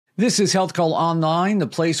This is Health Call Online, the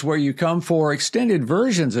place where you come for extended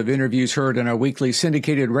versions of interviews heard in our weekly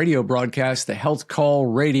syndicated radio broadcast, the Health Call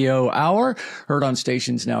Radio Hour, heard on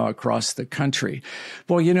stations now across the country.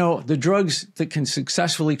 Well, you know, the drugs that can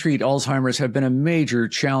successfully treat Alzheimer's have been a major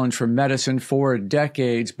challenge for medicine for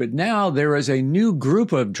decades, but now there is a new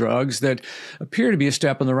group of drugs that appear to be a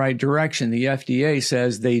step in the right direction. The FDA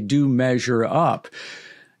says they do measure up.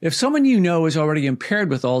 If someone you know is already impaired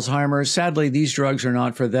with Alzheimer's, sadly, these drugs are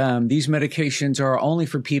not for them. These medications are only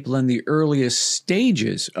for people in the earliest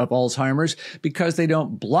stages of Alzheimer's because they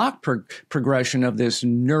don't block progression of this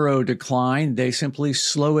neuro decline. They simply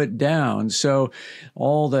slow it down. So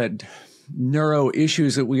all that neuro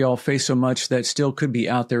issues that we all face so much that still could be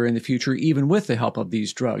out there in the future, even with the help of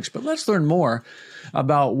these drugs. But let's learn more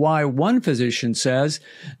about why one physician says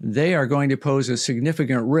they are going to pose a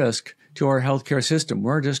significant risk to our healthcare system.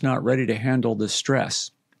 We're just not ready to handle the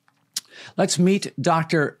stress. Let's meet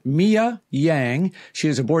Dr. Mia Yang. She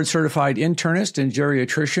is a board-certified internist and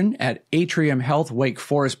geriatrician at Atrium Health Wake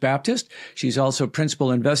Forest Baptist. She's also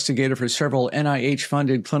principal investigator for several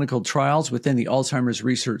NIH-funded clinical trials within the Alzheimer's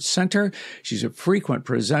Research Center. She's a frequent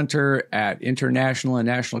presenter at international and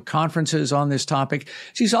national conferences on this topic.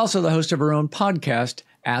 She's also the host of her own podcast,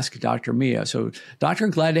 Ask Dr. Mia. So, Doctor,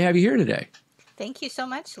 glad to have you here today. Thank you so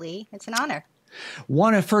much, Lee. It's an honor.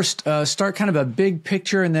 Want to first start kind of a big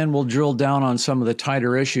picture, and then we'll drill down on some of the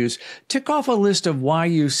tighter issues. Tick off a list of why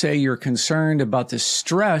you say you're concerned about the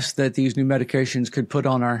stress that these new medications could put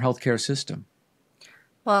on our healthcare system.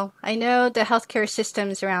 Well, I know the healthcare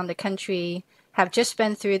systems around the country have just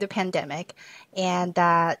been through the pandemic, and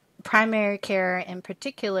that primary care in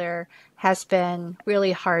particular has been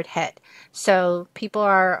really hard hit. So people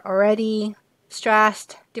are already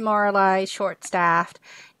stressed, demoralized, short-staffed,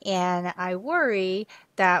 and I worry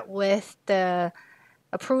that with the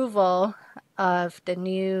approval of the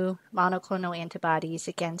new monoclonal antibodies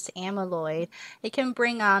against amyloid, it can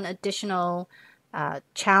bring on additional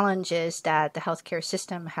challenges that the healthcare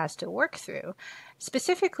system has to work through.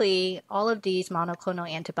 Specifically, all of these monoclonal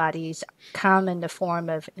antibodies come in the form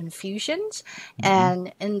of infusions,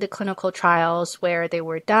 and in the clinical trials where they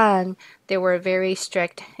were done, there were very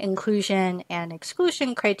strict inclusion and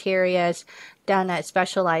exclusion criteria done at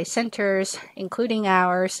specialized centers, including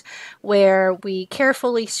ours, where we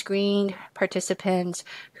carefully screened participants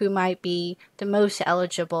who might be the most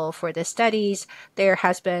eligible for the studies. There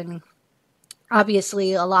has been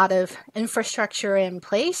obviously a lot of infrastructure in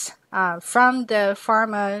place from the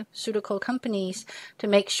pharmaceutical companies to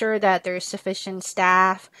make sure that there's sufficient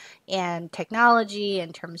staff and technology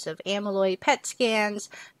in terms of amyloid PET scans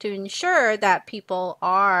to ensure that people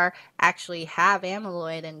are actually have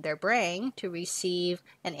amyloid in their brain to receive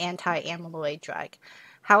an anti-amyloid drug.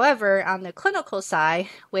 However, on the clinical side,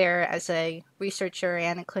 where as a researcher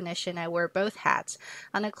and a clinician, I wear both hats.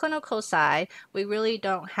 On the clinical side, we really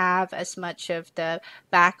don't have as much of the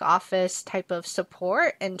back office type of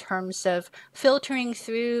support in terms of filtering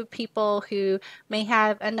through people who may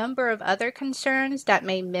have a number of other concerns that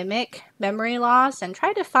may mimic memory loss and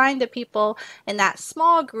try to find the people in that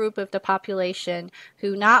small group of the population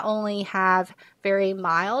who not only have very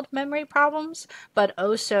mild memory problems, but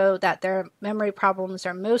also that their memory problems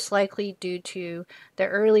are most likely due to the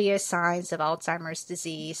earliest signs of Alzheimer's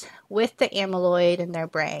disease with the amyloid in their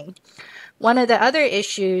brain. One of the other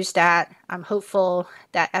issues that I'm hopeful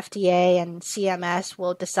that FDA and CMS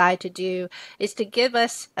will decide to do is to give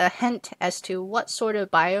us a hint as to what sort of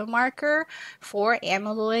biomarker for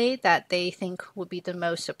amyloid that they think would be the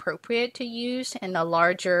most appropriate to use in a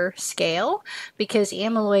larger scale, because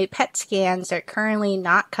amyloid PET scans are currently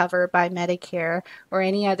not covered by Medicare or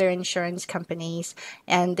any other insurance companies,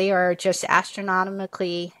 and they are just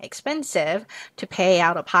astronomically expensive to pay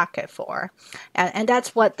out of pocket for. And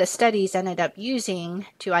that's what the studies ended up using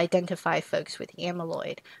to identify folks with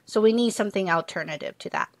amyloid. So we need something alternative to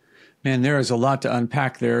that. Man, there is a lot to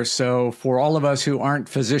unpack there. So for all of us who aren't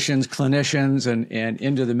physicians, clinicians, and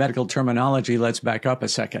into the medical terminology, let's back up a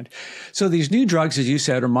second. So these new drugs, as you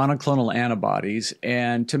said, are monoclonal antibodies.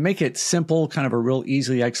 And to make it simple, kind of a real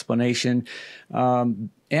easy explanation,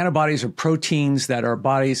 antibodies are proteins that our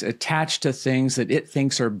bodies attach to things that it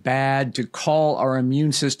thinks are bad to call our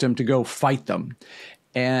immune system to go fight them.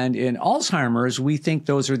 And in Alzheimer's, we think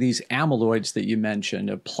those are these amyloids that you mentioned,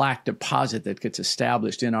 a plaque deposit that gets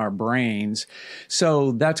established in our brains.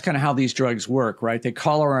 So that's kind of how these drugs work, right? They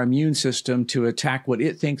call our immune system to attack what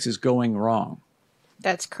it thinks is going wrong.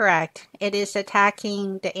 That's correct. It is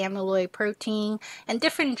attacking the amyloid protein, and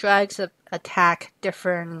different drugs attack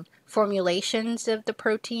different formulations of the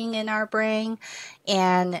protein in our brain.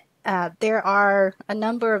 And There are a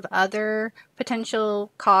number of other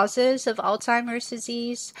potential causes of Alzheimer's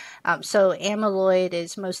disease. So amyloid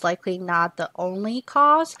is most likely not the only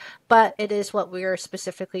cause, but it is what we are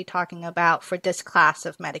specifically talking about for this class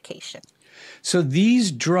of medication. So these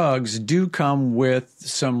drugs do come with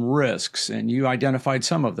some risks, and you identified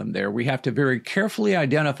some of them there. We have to very carefully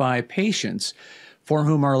identify patients for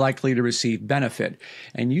whom are likely to receive benefit.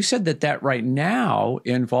 And you said that right now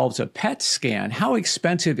involves a PET scan. How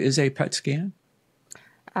expensive is a PET scan?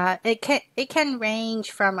 It can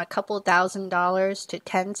range from a couple $1,000s to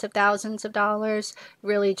tens of thousands of dollars.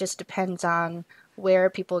 Really just depends on where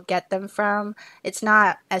people get them from. It's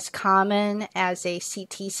not as common as a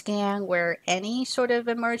CT scan where any sort of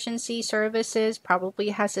emergency services probably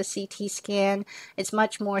has a CT scan. It's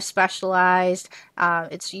much more specialized.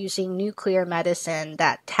 It's using nuclear medicine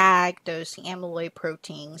that tag those amyloid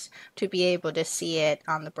proteins to be able to see it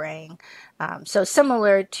on the brain. So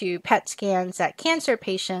similar to PET scans that cancer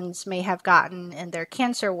patients may have gotten in their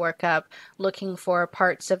cancer workup, looking for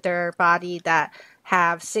parts of their body that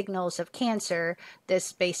have signals of cancer,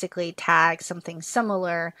 this basically tags something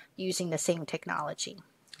similar using the same technology.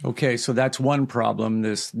 Okay, so that's one problem.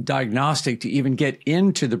 This diagnostic to even get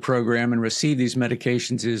into the program and receive these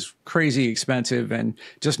medications is crazy expensive and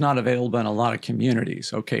just not available in a lot of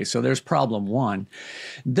communities. Okay, so there's problem one.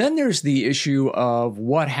 Then there's the issue of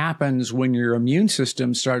what happens when your immune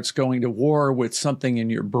system starts going to war with something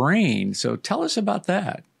in your brain. So tell us about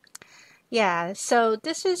that. Yeah, so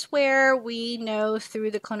this is where we know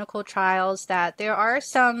through the clinical trials that there are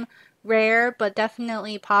some rare but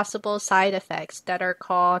definitely possible side effects that are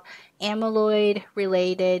called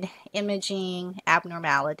amyloid-related imaging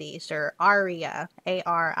abnormalities, or ARIA,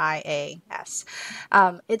 A-R-I-A-S.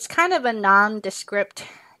 It's kind of a nondescript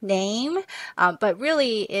name, but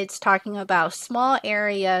really it's talking about small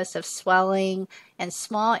areas of swelling and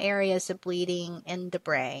small areas of bleeding in the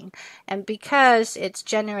brain. And because it's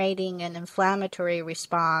generating an inflammatory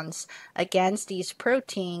response against these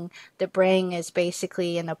proteins, the brain is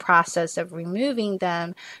basically in the process of removing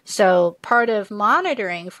them. So part of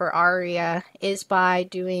monitoring for ARIA is by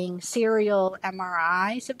doing serial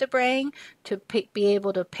MRIs of the brain to be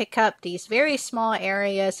able to pick up these very small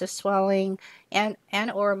areas of swelling and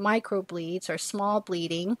or microbleeds or small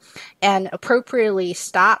bleeding and appropriately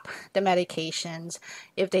stop the medications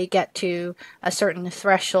if they get to a certain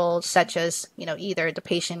threshold, such as, either the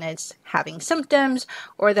patient is having symptoms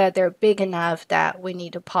or that they're big enough that we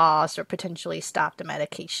need to pause or potentially stop the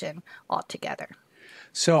medication altogether.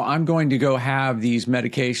 So I'm going to go have these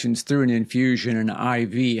medications through an infusion, an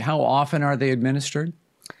IV. How often are they administered?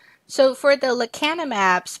 So for the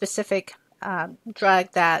lecanemab specific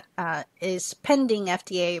drug that is pending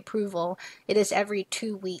FDA approval, it is every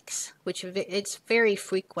 2 weeks, which it's very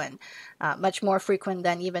frequent, much more frequent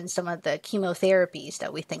than even some of the chemotherapies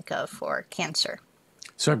that we think of for cancer.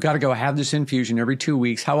 So I've got to go have this infusion every 2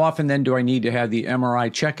 weeks. How often then do I need to have the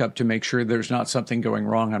MRI checkup to make sure there's not something going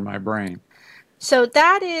wrong on my brain? So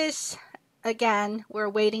that is, again, we're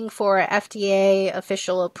waiting for FDA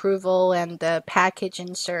official approval and the package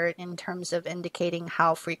insert in terms of indicating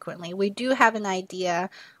how frequently. We do have an idea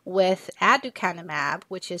with aducanumab,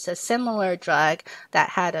 which is a similar drug that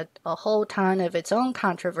had a whole ton of its own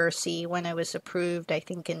controversy when it was approved, I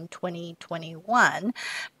think in 2021.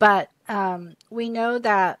 But we know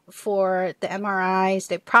that for the MRIs,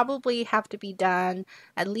 they probably have to be done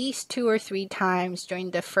at least 2 or 3 times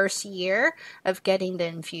during the first year of getting the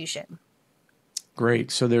infusion.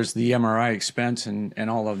 Great. So there's the MRI expense and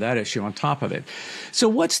all of that issue on top of it. So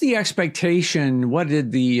what's the expectation? What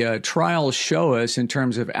did the trials show us in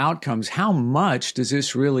terms of outcomes? How much does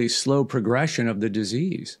this really slow progression of the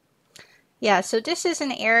disease? Yeah, so this is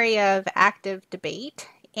an area of active debate,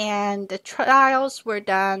 and the trials were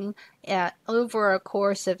done over a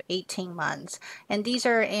course of 18 months. And these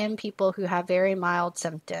are in people who have very mild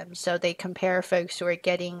symptoms. So they compare folks who are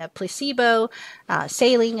getting a placebo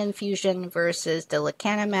saline infusion versus the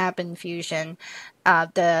lecanemab infusion.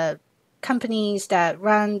 The companies that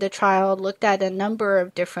run the trial looked at a number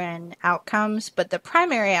of different outcomes, but the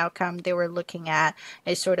primary outcome they were looking at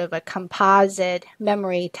is sort of a composite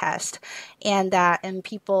memory test, and that in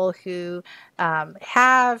people who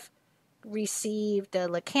have received the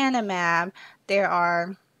lecanemab, there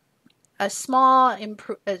are a small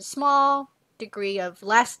degree of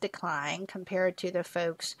less decline compared to the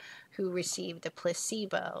folks who received the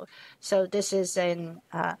placebo. So this is a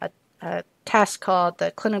test called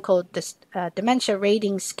the Clinical Dementia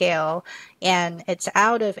Rating Scale, and it's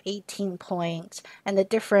out of 18 points, and the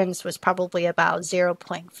difference was probably about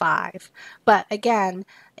 0.5. But again,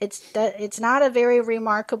 it's not a very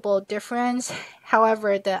remarkable difference.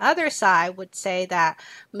 However, the other side would say that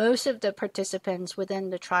most of the participants within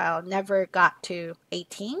the trial never got to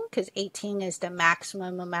 18, because 18 is the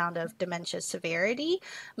maximum amount of dementia severity.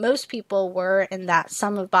 Most people were in that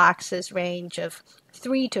sum of boxes range of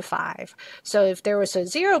 3 to 5. So if there was a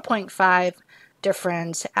 0.5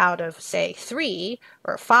 difference out of, say, 3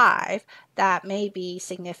 or 5, that may be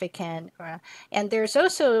significant. And there's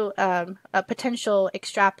also a potential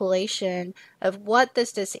extrapolation of what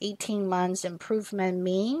does this 18 months improvement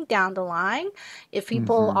mean down the line. If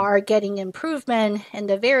people are getting improvement in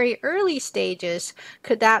the very early stages,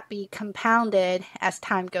 could that be compounded as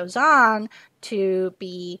time goes on to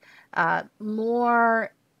be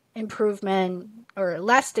more improvement or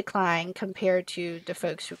less decline compared to the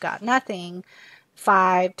folks who got nothing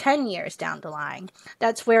 5-10 years down the line?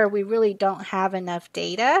 That's where we really don't have enough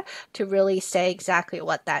data to really say exactly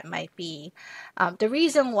what that might be. The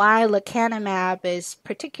reason why lecanemab is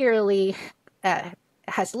particularly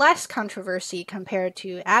has less controversy compared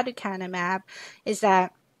to aducanumab is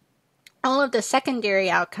that all of the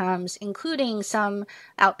secondary outcomes, including some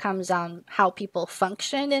outcomes on how people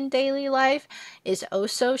function in daily life, is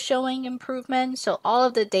also showing improvement. So all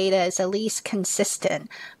of the data is at least consistent,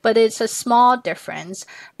 but it's a small difference,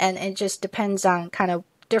 and it just depends on kind of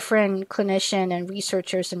different clinician and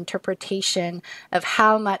researchers' interpretation of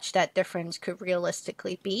how much that difference could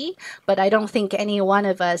realistically be. But I don't think any one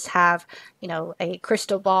of us have, a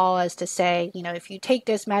crystal ball as to say, if you take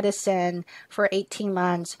this medicine for 18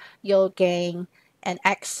 months, you'll gain an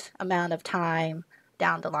X amount of time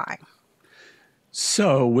down the line.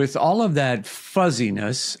 So with all of that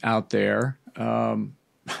fuzziness out there,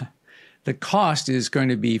 the cost is going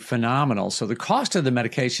to be phenomenal. So the cost of the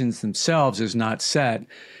medications themselves is not set,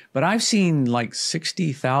 but I've seen like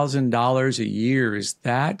 $60,000 a year. Is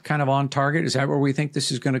that kind of on target? Is that where we think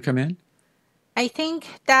this is going to come in? I think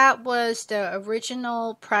that was the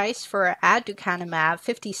original price for aducanumab,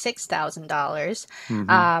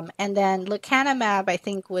 $56,000. And then lecanemab, I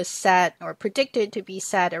think, was set or predicted to be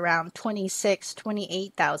set around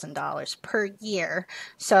 $26,000, $28,000 per year.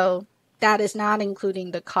 So that is not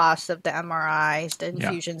including the cost of the MRIs, the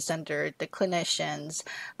infusion center, the clinicians,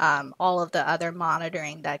 all of the other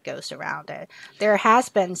monitoring that goes around it. There has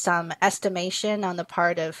been some estimation on the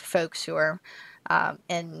part of folks who are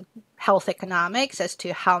in health economics as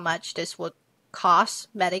to how much this would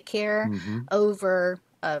cost Medicare over,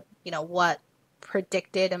 what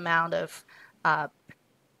predicted amount of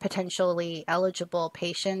potentially eligible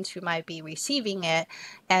patients who might be receiving it.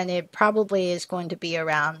 And it probably is going to be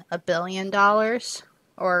around $1 billion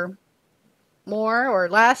or more or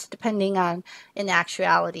less, depending on, in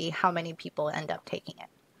actuality, how many people end up taking it.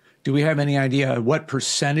 Do we have any idea what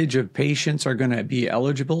percentage of patients are going to be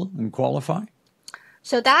eligible and qualify?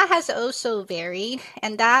 So that has also varied,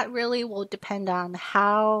 and that really will depend on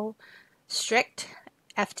how strict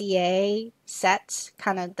FDA sets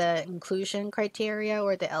kind of the inclusion criteria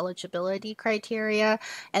or the eligibility criteria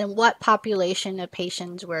and what population of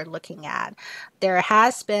patients we're looking at. There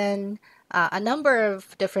has been a number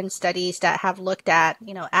of different studies that have looked at,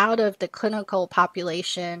 out of the clinical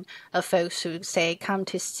population of folks who, say, come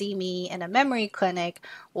to see me in a memory clinic,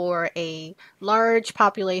 or a large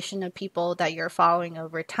population of people that you're following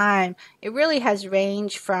over time, it really has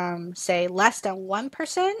ranged from, say, less than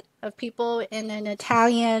 1% of people in an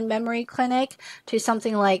Italian memory clinic to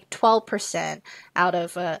something like 12% out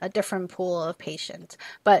of a different pool of patients.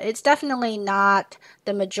 But it's definitely not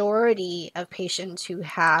the majority of patients who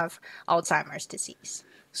have Alzheimer's disease.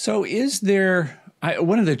 So is there,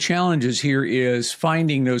 one of the challenges here is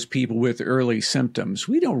finding those people with early symptoms.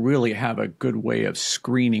 We don't really have a good way of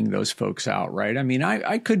screening those folks out, right? I mean,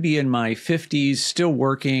 I could be in my 50s, still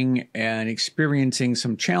working and experiencing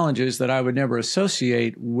some challenges that I would never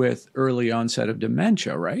associate with early onset of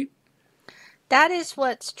dementia, right? That is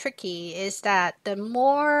what's tricky, is that the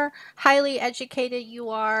more highly educated you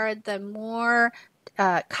are, the more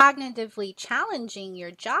cognitively challenging your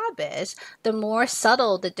job is, the more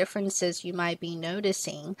subtle the differences you might be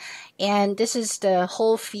noticing. And this is the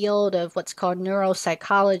whole field of what's called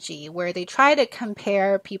neuropsychology, where they try to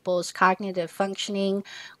compare people's cognitive functioning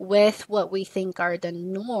with what we think are the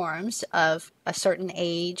norms of a certain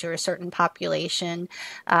age or a certain population,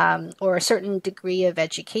 or a certain degree of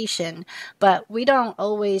education. But we don't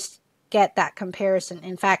always get that comparison.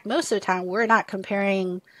 In fact, most of the time, we're not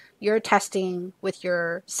comparing you're testing with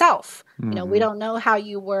yourself. We don't know how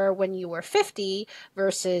you were when you were 50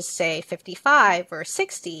 versus, say, 55 or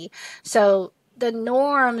 60. So the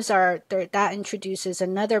norms are there, that introduces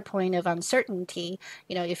another point of uncertainty.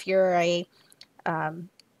 If you're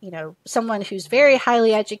someone who's very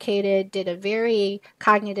highly educated, did a very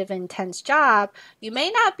cognitive intense job, you may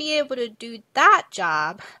not be able to do that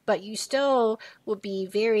job, but you still will be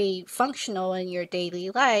very functional in your daily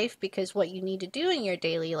life because what you need to do in your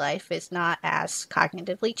daily life is not as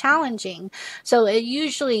cognitively challenging. So it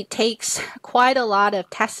usually takes quite a lot of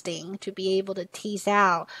testing to be able to tease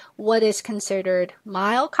out what is considered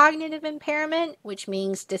mild cognitive impairment, which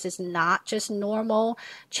means this is not just normal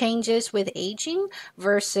changes with aging,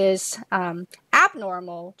 versus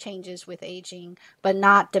abnormal changes with aging, but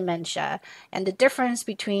not dementia. And the difference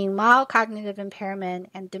between mild cognitive impairment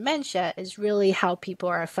and dementia is really how people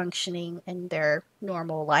are functioning in their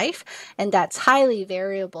normal life. And that's highly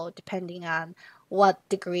variable depending on what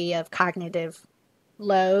degree of cognitive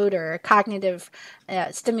load or cognitive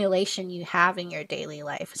stimulation you have in your daily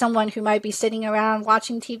life. Someone who might be sitting around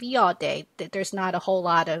watching TV all day, there's not a whole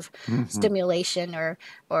lot of stimulation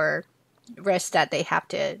or risk that they have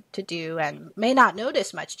to do and may not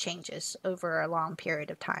notice much changes over a long period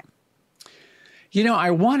of time.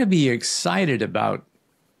 I want to be excited about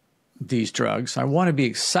these drugs. I want to be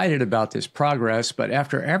excited about this progress, but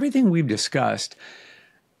after everything we've discussed,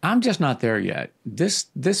 I'm just not there yet.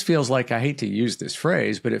 This feels like, I hate to use this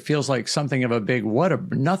phrase, but it feels like something of a big what a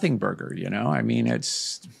nothing burger, I mean,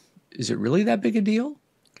 is it really that big a deal?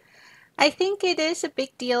 I think it is a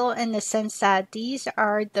big deal in the sense that these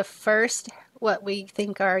are the first what we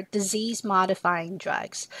think are disease-modifying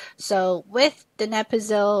drugs. So with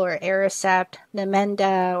donepezil or Aricept,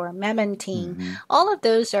 Namenda or Memantine, all of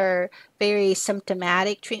those are very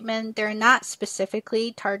symptomatic treatment. They're not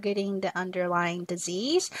specifically targeting the underlying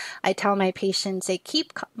disease. I tell my patients they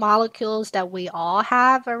keep molecules that we all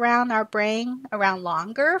have around our brain around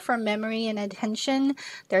longer for memory and attention.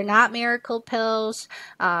 They're not miracle pills.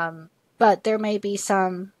 But there may be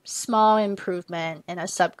some small improvement in a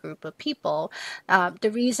subgroup of people.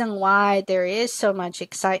 The reason why there is so much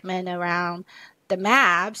excitement around the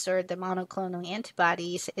MABs or the monoclonal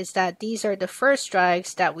antibodies is that these are the first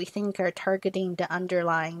drugs that we think are targeting the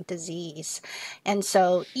underlying disease. And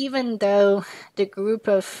so even though the group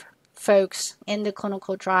of folks in the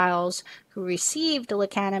clinical trials who received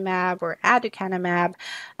lecanemab or aducanumab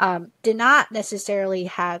did not necessarily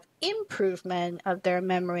have improvement of their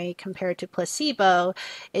memory compared to placebo,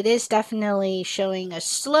 it is definitely showing a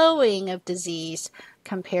slowing of disease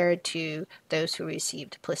compared to those who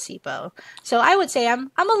received placebo. So I would say I'm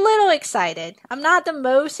a little excited. I'm not the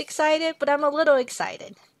most excited, but I'm a little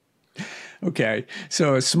excited. Okay.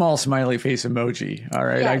 So a small smiley face emoji. All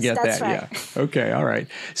right. Yes, I get that. right. Yeah. Okay. All right.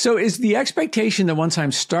 So is the expectation that once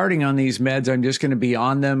I'm starting on these meds, I'm just going to be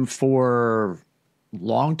on them for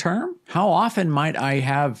long term? How often might I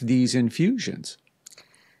have these infusions?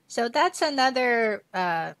 So that's another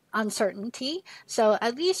uncertainty. So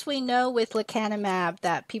at least we know with lecanemab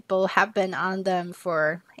that people have been on them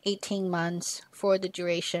for 18 months for the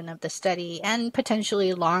duration of the study and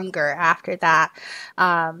potentially longer after that.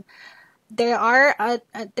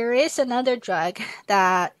 There is another drug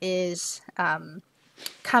that is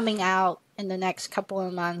coming out in the next couple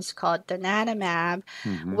of months called donanemab,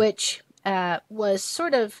 which was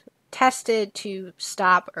sort of tested to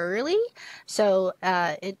stop early. So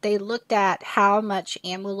they looked at how much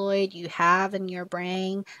amyloid you have in your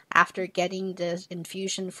brain after getting the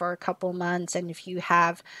infusion for a couple months. And if you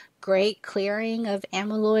have great clearing of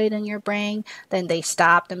amyloid in your brain, then they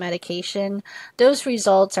stop the medication. Those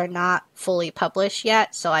results are not fully published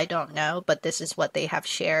yet, so I don't know, but this is what they have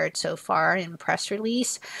shared so far in press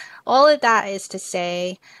release. All of that is to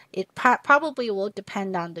say it probably will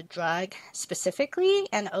depend on the drug specifically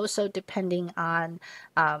and also depending on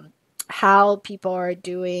how people are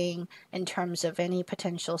doing in terms of any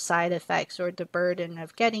potential side effects or the burden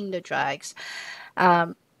of getting the drugs.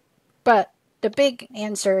 But the big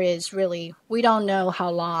answer is really, we don't know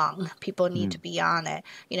how long people need to be on it.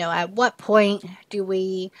 At what point do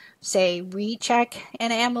we say recheck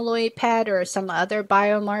an amyloid PET or some other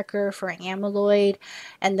biomarker for amyloid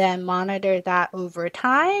and then monitor that over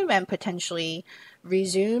time and potentially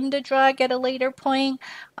resume the drug at a later point?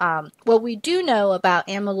 What we do know about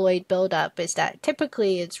amyloid buildup is that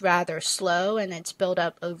typically it's rather slow and it's built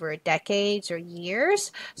up over decades or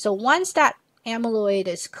years. So once that amyloid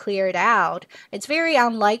is cleared out, it's very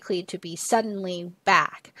unlikely to be suddenly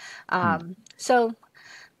back. So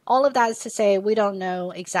all of that is to say we don't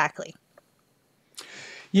know exactly.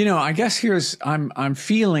 I guess I'm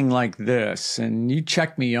feeling like this, and you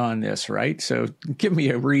check me on this, right? So give me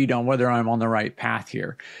a read on whether I'm on the right path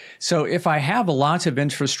here. So if I have lots of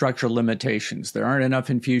infrastructure limitations, there aren't enough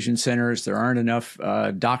infusion centers, there aren't enough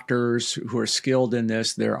doctors who are skilled in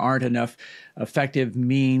this, there aren't enough effective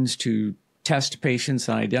means to test patients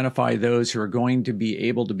and identify those who are going to be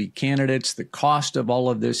able to be candidates. The cost of all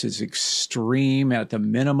of this is extreme at the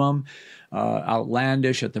minimum,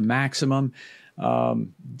 outlandish at the maximum.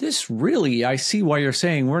 This really, I see why you're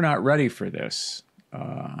saying we're not ready for this.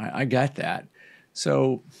 I get that.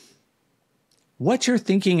 So what's your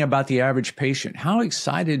thinking about the average patient? How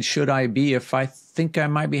excited should I be if I think I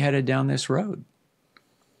might be headed down this road?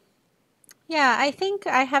 Yeah, I think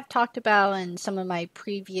I have talked about in some of my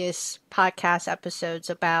previous podcast episodes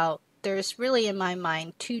about there's really in my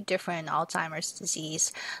mind two different Alzheimer's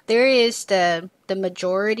disease. There is the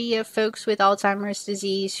majority of folks with Alzheimer's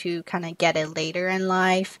disease who kind of get it later in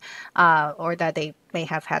life, or that they may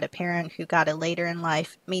have had a parent who got it later in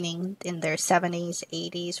life, meaning in their 70s,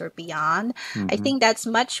 80s, or beyond. I think that's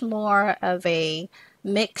much more of a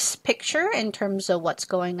mixed picture in terms of what's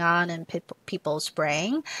going on in people's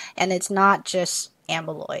brain. And it's not just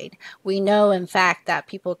amyloid. We know, in fact, that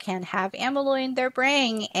people can have amyloid in their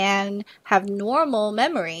brain and have normal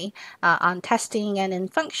memory on testing and in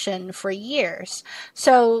function for years.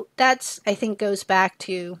 So that's, I think, goes back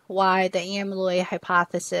to why the amyloid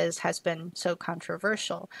hypothesis has been so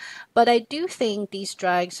controversial. But I do think these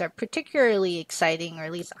drugs are particularly exciting, or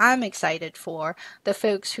at least I'm excited for, the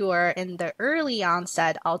folks who are in the early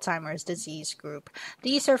onset Alzheimer's disease group.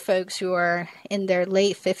 These are folks who are in their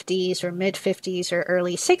late 50s or mid 50s or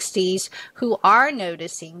early 60s who are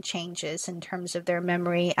noticing changes in terms of their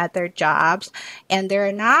memory at their jobs, and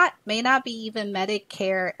may not be even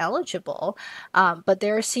Medicare eligible, but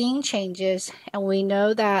they're seeing changes, and we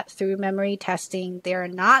know that through memory testing, they are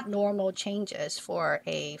not normal changes for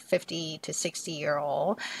a 50 to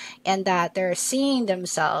 60-year-old, and that they're seeing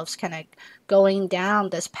themselves kind of going down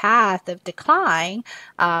this path of decline,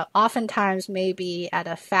 oftentimes maybe at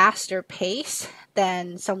a faster pace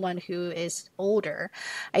than someone who is older.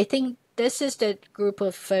 I think this is the group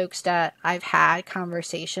of folks that I've had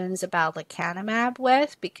conversations about lecanemab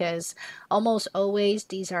with, because almost always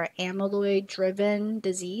these are amyloid-driven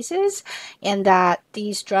diseases, and that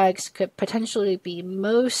these drugs could potentially be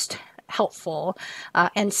most helpful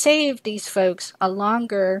and save these folks a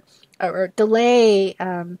longer or delay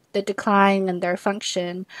the decline in their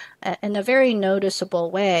function in a very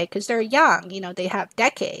noticeable way, because they're young, they have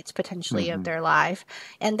decades potentially of their life,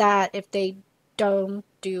 and that if they don't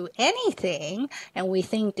do anything, and we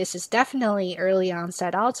think this is definitely early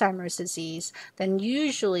onset Alzheimer's disease, then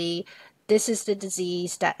usually this is the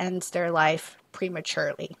disease that ends their life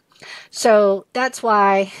prematurely. So that's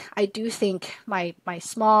why I do think my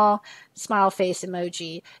small smile face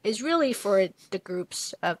emoji is really for the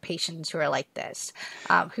groups of patients who are like this,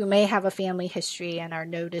 who may have a family history and are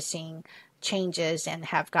noticing changes and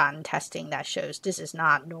have gotten testing that shows this is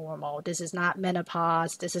not normal. This is not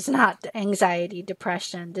menopause. This is not anxiety,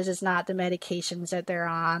 depression. This is not the medications that they're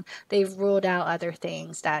on. They've ruled out other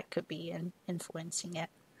things that could be influencing it.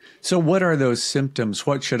 So what are those symptoms?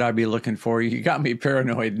 What should I be looking for? You got me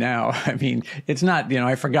paranoid now. I mean, it's not,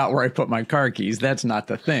 I forgot where I put my car keys. That's not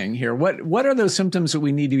the thing here. What are those symptoms that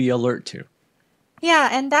we need to be alert to? Yeah,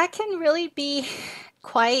 and that can really be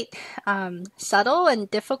quite subtle and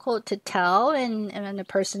difficult to tell in a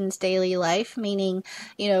person's daily life, meaning,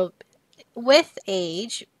 with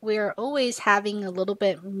age, we're always having a little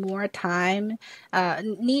bit more time,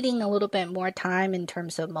 needing a little bit more time in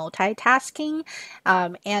terms of multitasking.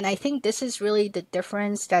 And I think this is really the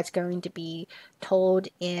difference that's going to be told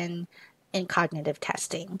in cognitive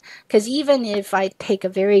testing. Because even if I take a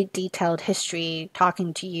very detailed history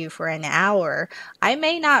talking to you for an hour, I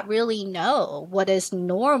may not really know what is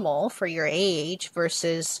normal for your age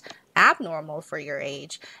versus abnormal for your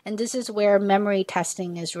age. And this is where memory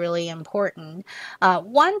testing is really important.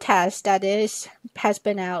 One test that has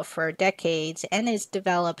been out for decades and is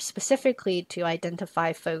developed specifically to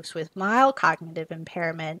identify folks with mild cognitive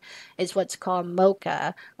impairment is what's called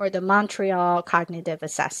MoCA, or the Montreal Cognitive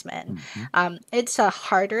Assessment. It's a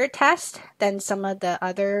harder test than some of the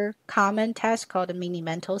other common tests called a mini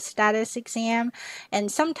mental status exam. And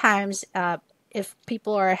sometimes if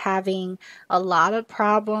people are having a lot of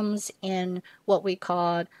problems in what we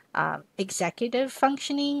call executive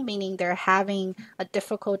functioning, meaning they're having a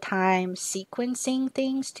difficult time sequencing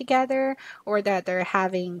things together, or that they're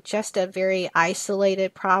having just a very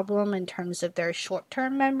isolated problem in terms of their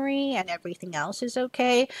short-term memory and everything else is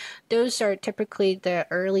okay, those are typically the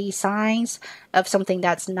early signs of something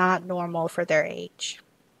that's not normal for their age.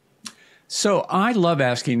 So I love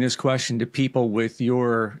asking this question to people with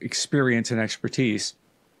your experience and expertise.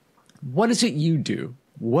 What is it you do?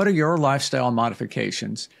 What are your lifestyle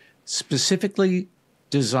modifications specifically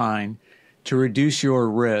designed to reduce your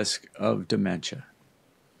risk of dementia?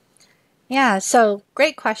 Yeah, so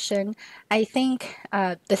great question. I think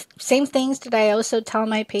the same things that I also tell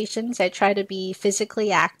my patients. I try to be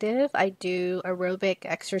physically active. I do aerobic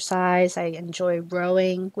exercise. I enjoy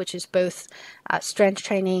rowing, which is both strength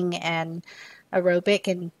training and aerobic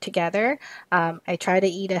and together. I try to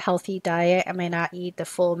eat a healthy diet. I may not eat the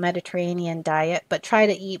full Mediterranean diet, but try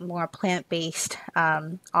to eat more plant-based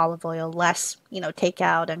olive oil, less,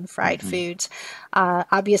 takeout and fried foods.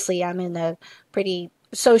 Obviously, I'm in a pretty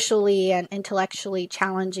socially and intellectually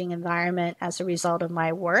challenging environment as a result of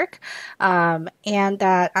my work, and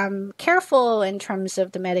that I'm careful in terms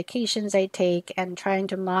of the medications I take and trying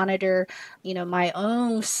to monitor, my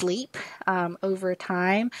own sleep over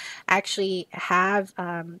time. Actually have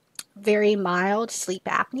very mild sleep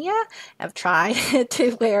apnea. I've tried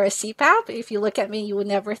to wear a CPAP. If you look at me, you would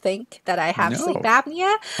never think that I have sleep No.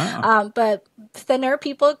 apnea. Uh-uh. But thinner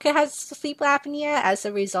people could have sleep apnea as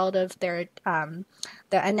a result of their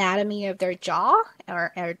the anatomy of their jaw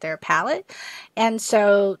or their palate. And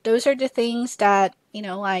so those are the things that,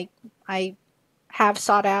 I have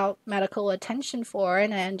sought out medical attention for,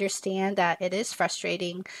 and I understand that it is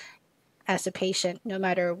frustrating as a patient, no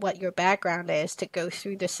matter what your background is, to go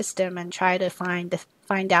through the system and try to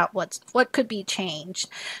find out what could be changed.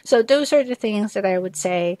 So those are the things that I would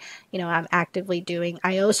say, I'm actively doing.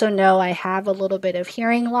 I also know I have a little bit of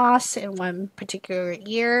hearing loss in one particular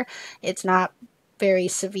ear. It's not very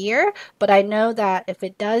severe, but I know that if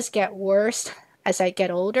it does get worse as I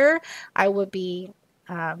get older, I would be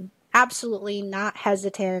absolutely not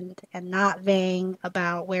hesitant and not vain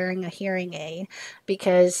about wearing a hearing aid,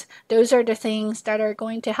 because those are the things that are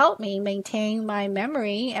going to help me maintain my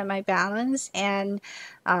memory and my balance and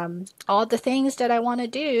all the things that I want to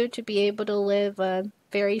do to be able to live a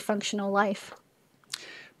very functional life.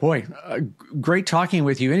 Boy, great talking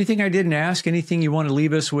with you. Anything I didn't ask? Anything you want to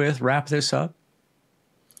leave us with? Wrap this up?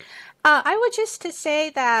 I would just to say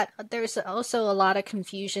that there's also a lot of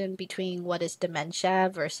confusion between what is dementia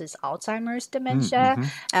versus Alzheimer's dementia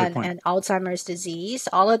Good point. and Alzheimer's disease.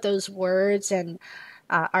 All of those words and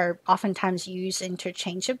are oftentimes used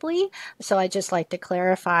interchangeably. So I just like to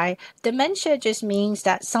clarify, dementia just means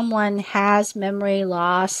that someone has memory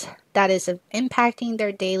loss that is impacting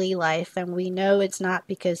their daily life, and we know it's not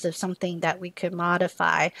because of something that we could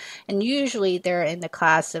modify. And usually they're in the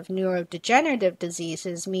class of neurodegenerative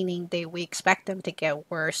diseases, meaning we expect them to get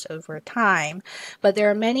worse over time. But there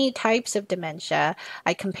are many types of dementia.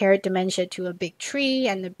 I compared dementia to a big tree,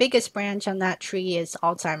 and the biggest branch on that tree is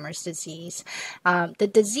Alzheimer's disease. The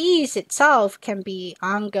disease itself can be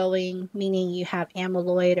ongoing, meaning you have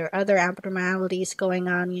amyloid or other abnormalities going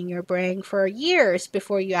on in your brain for years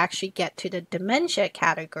before you actually get to the dementia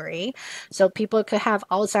category. So people could have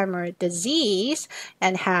Alzheimer's disease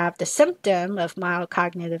and have the symptom of mild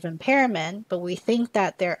cognitive impairment, but we think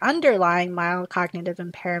that their underlying mild cognitive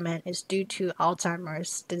impairment is due to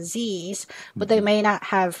Alzheimer's disease, but they may not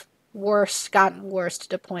have gotten worse to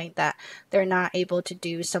the point that they're not able to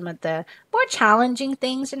do some of the more challenging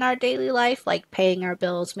things in our daily life, like paying our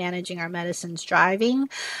bills, managing our medicines, driving.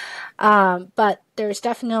 But there's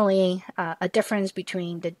definitely a difference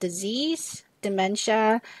between the disease,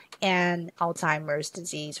 dementia, and Alzheimer's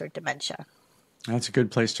disease or dementia. That's a good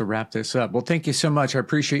place to wrap this up. Well, thank you so much. I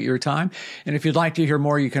appreciate your time. And if you'd like to hear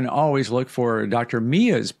more, you can always look for Dr.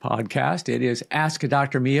 Mia's podcast. It is Ask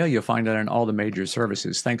Dr. Mia. You'll find it on all the major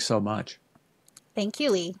services. Thanks so much. Thank you,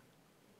 Lee.